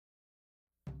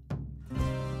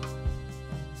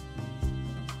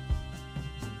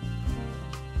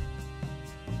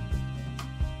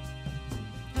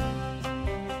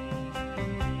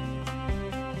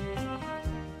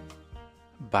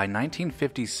By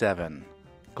 1957,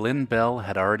 Glenn Bell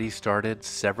had already started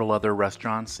several other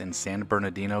restaurants in San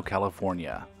Bernardino,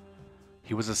 California.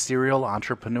 He was a serial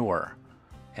entrepreneur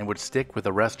and would stick with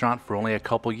a restaurant for only a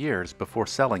couple years before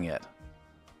selling it.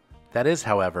 That is,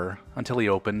 however, until he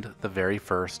opened the very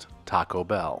first Taco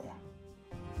Bell.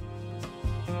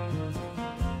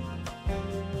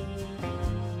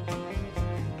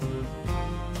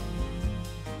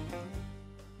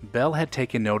 Bell had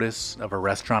taken notice of a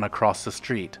restaurant across the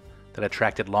street that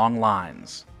attracted long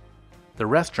lines. The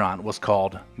restaurant was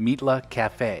called Meatla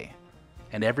Cafe,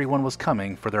 and everyone was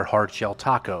coming for their hard-shell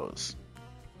tacos.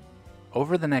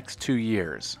 Over the next 2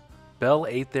 years, Bell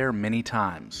ate there many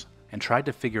times and tried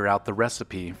to figure out the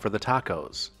recipe for the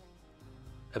tacos.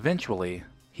 Eventually,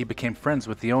 he became friends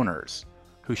with the owners,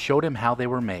 who showed him how they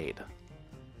were made.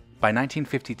 By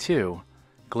 1952,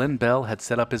 Glenn Bell had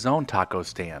set up his own taco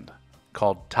stand,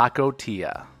 called Taco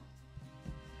Tia.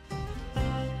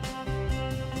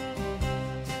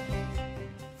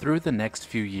 Through the next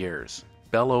few years,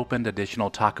 Bell opened additional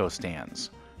taco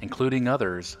stands, including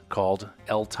others called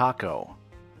El Taco.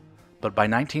 But by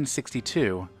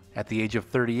 1962, at the age of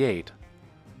 38,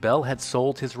 Bell had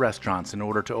sold his restaurants in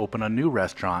order to open a new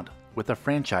restaurant with a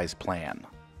franchise plan.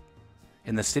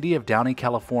 In the city of Downey,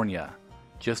 California,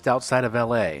 just outside of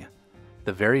LA,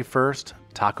 the very first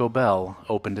Taco Bell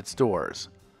opened its doors,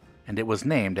 and it was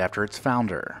named after its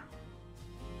founder.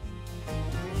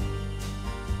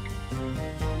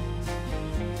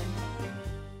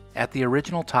 At the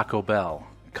original Taco Bell,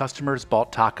 customers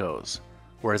bought tacos,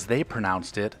 or as they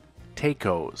pronounced it,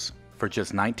 tacos, for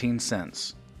just 19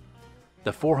 cents.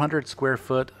 The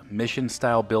 400-square-foot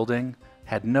Mission-style building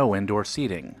had no indoor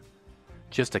seating,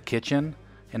 just a kitchen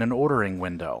and an ordering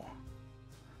window.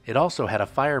 It also had a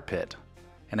fire pit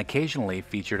and occasionally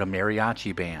featured a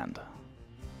mariachi band.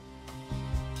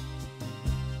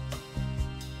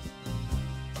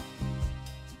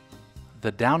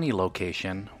 The Downey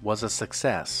location was a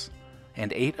success,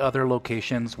 and 8 other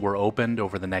locations were opened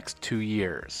over the next 2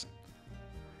 years.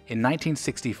 In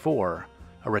 1964,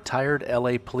 a retired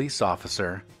LA police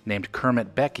officer named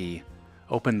Kermit Becky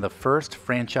opened the first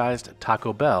franchised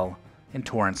Taco Bell in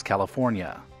Torrance,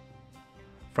 California.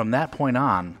 From that point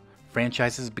on,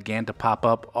 franchises began to pop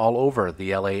up all over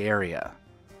the LA area,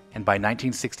 and by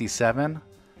 1967,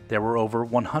 there were over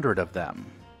 100 of them.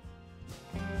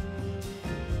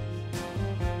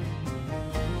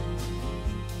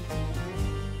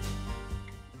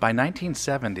 By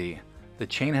 1970, the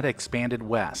chain had expanded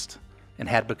west and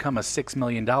had become a $6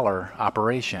 million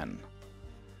operation.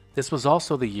 This was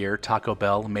also the year Taco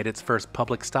Bell made its first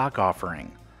public stock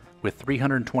offering, with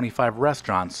 325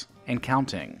 restaurants and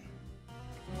counting.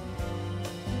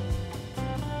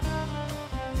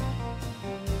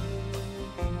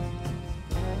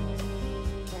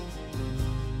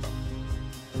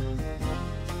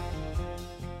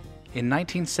 In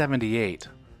 1978,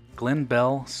 Glenn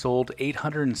Bell sold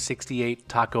 868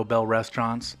 Taco Bell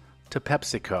restaurants to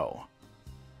PepsiCo.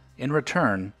 In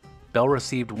return, Bell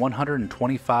received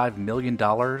 $125 million in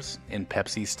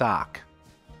Pepsi stock.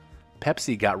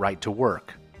 Pepsi got right to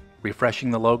work,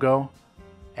 refreshing the logo,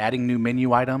 adding new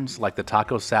menu items like the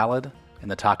taco salad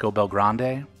and the Taco Bell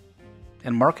Grande,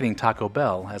 and marketing Taco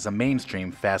Bell as a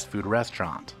mainstream fast food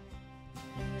restaurant.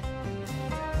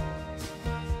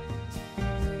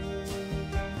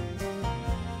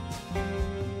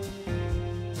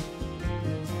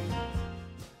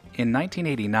 In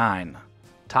 1989,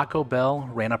 Taco Bell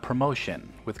ran a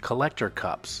promotion with collector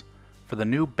cups for the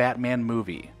new Batman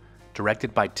movie,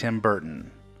 directed by Tim Burton.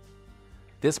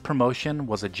 This promotion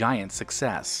was a giant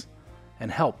success and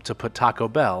helped to put Taco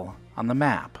Bell on the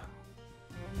map.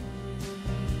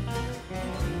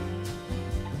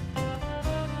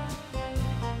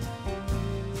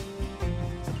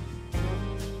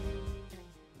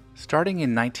 Starting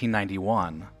in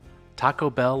 1991,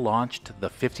 Taco Bell launched the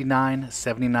 59,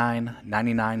 79,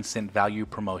 99-cent value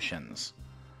promotions.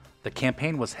 The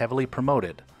campaign was heavily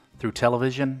promoted through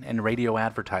television and radio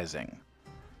advertising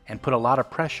and put a lot of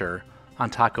pressure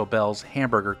on Taco Bell's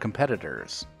hamburger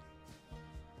competitors.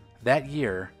 That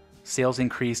year, sales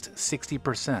increased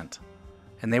 60%,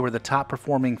 and they were the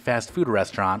top-performing fast food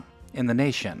restaurant in the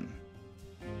nation.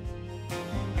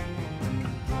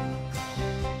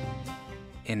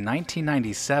 In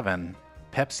 1997,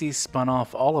 Pepsi spun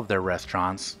off all of their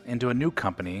restaurants into a new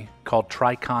company called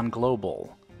Tricon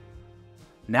Global.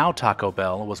 Now Taco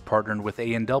Bell was partnered with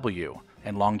A&W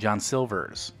and Long John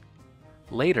Silver's.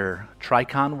 Later,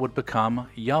 Tricon would become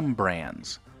Yum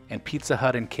Brands, and Pizza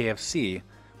Hut and KFC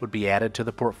would be added to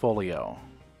the portfolio.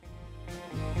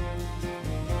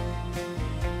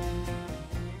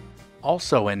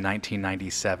 Also in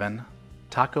 1997,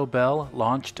 Taco Bell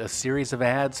launched a series of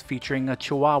ads featuring a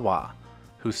Chihuahua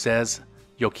who says,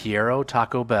 "Yo quiero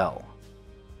Taco Bell."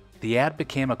 The ad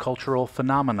became a cultural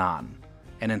phenomenon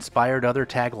and inspired other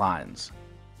taglines,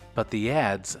 but the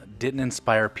ads didn't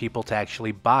inspire people to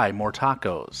actually buy more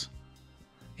tacos.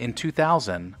 In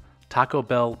 2000, Taco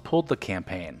Bell pulled the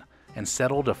campaign and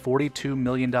settled a $42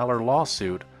 million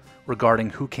lawsuit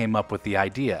regarding who came up with the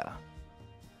idea.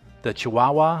 The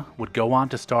Chihuahua would go on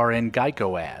to star in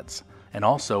Geico ads and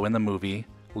also in the movie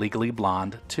Legally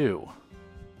Blonde 2.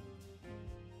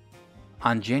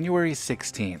 On January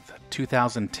 16,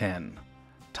 2010,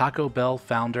 Taco Bell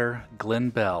founder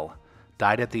Glenn Bell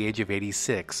died at the age of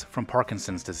 86 from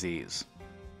Parkinson's disease.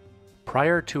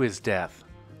 Prior to his death,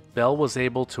 Bell was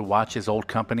able to watch his old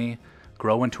company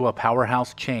grow into a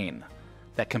powerhouse chain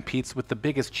that competes with the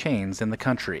biggest chains in the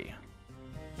country.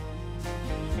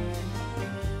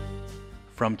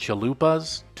 From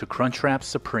chalupas to Crunchwrap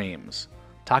Supremes,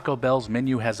 Taco Bell's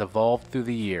menu has evolved through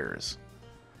the years.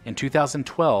 In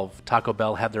 2012, Taco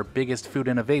Bell had their biggest food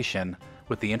innovation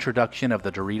with the introduction of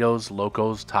the Doritos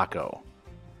Locos Taco.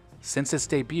 Since its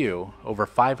debut, over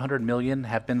 500 million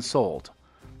have been sold,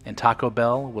 and Taco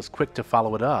Bell was quick to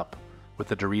follow it up with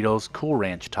the Doritos Cool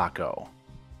Ranch Taco.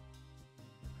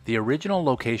 The original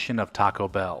location of Taco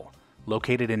Bell,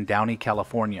 located in Downey,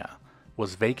 California,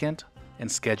 was vacant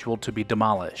and scheduled to be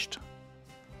demolished.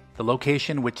 The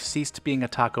location, which ceased being a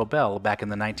Taco Bell back in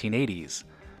the 1980s,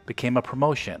 became a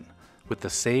promotion with the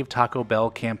Save Taco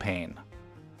Bell campaign.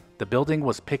 The building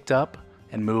was picked up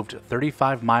and moved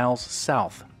 35 miles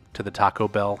south to the Taco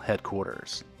Bell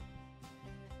headquarters.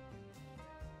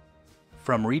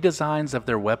 From redesigns of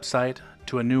their website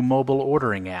to a new mobile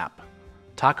ordering app,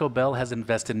 Taco Bell has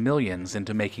invested millions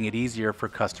into making it easier for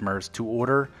customers to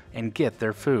order and get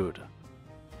their food.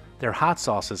 Their hot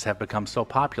sauces have become so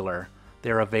popular, they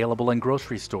are available in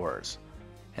grocery stores,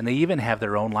 and they even have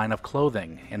their own line of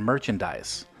clothing and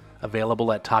merchandise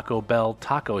available at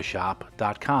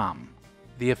TacoBellTacoShop.com.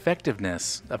 The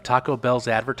effectiveness of Taco Bell's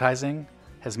advertising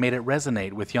has made it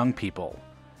resonate with young people,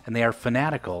 and they are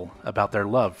fanatical about their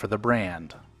love for the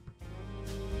brand.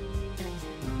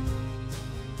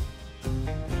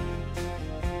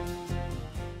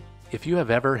 If you have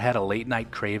ever had a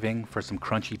late-night craving for some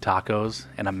crunchy tacos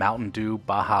and a Mountain Dew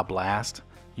Baja Blast,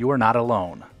 you are not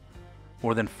alone.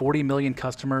 More than 40 million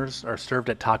customers are served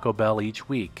at Taco Bell each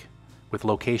week, with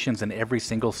locations in every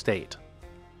single state.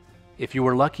 If you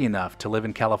were lucky enough to live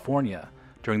in California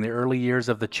during the early years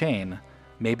of the chain,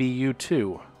 maybe you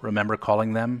too remember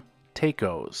calling them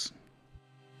tacos.